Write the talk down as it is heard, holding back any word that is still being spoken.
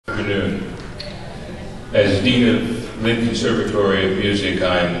afternoon. As Dean of Lynn Conservatory of Music,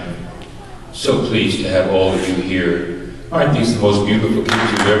 I'm so pleased to have all of you here. Aren't these the most beautiful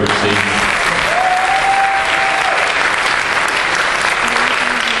kids you've ever seen?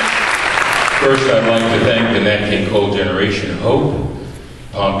 First, I'd like to thank the Nat King Cole Generation Hope,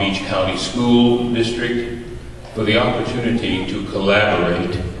 Palm Beach County School District, for the opportunity to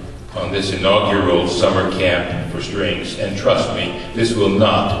collaborate on this inaugural summer camp for strings. And trust me, this will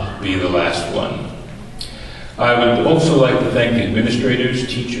not be the last one. I would also like to thank the administrators,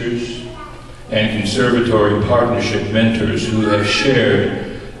 teachers, and conservatory partnership mentors who have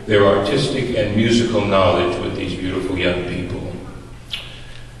shared their artistic and musical knowledge with these beautiful young people.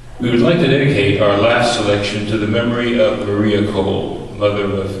 We would like to dedicate our last selection to the memory of Maria Cole, mother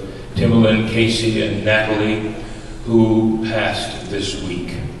of Timolyn, Casey, and Natalie, who passed this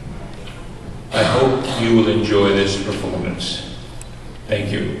week. I hope you will enjoy this performance.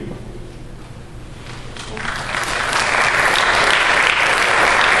 Thank you.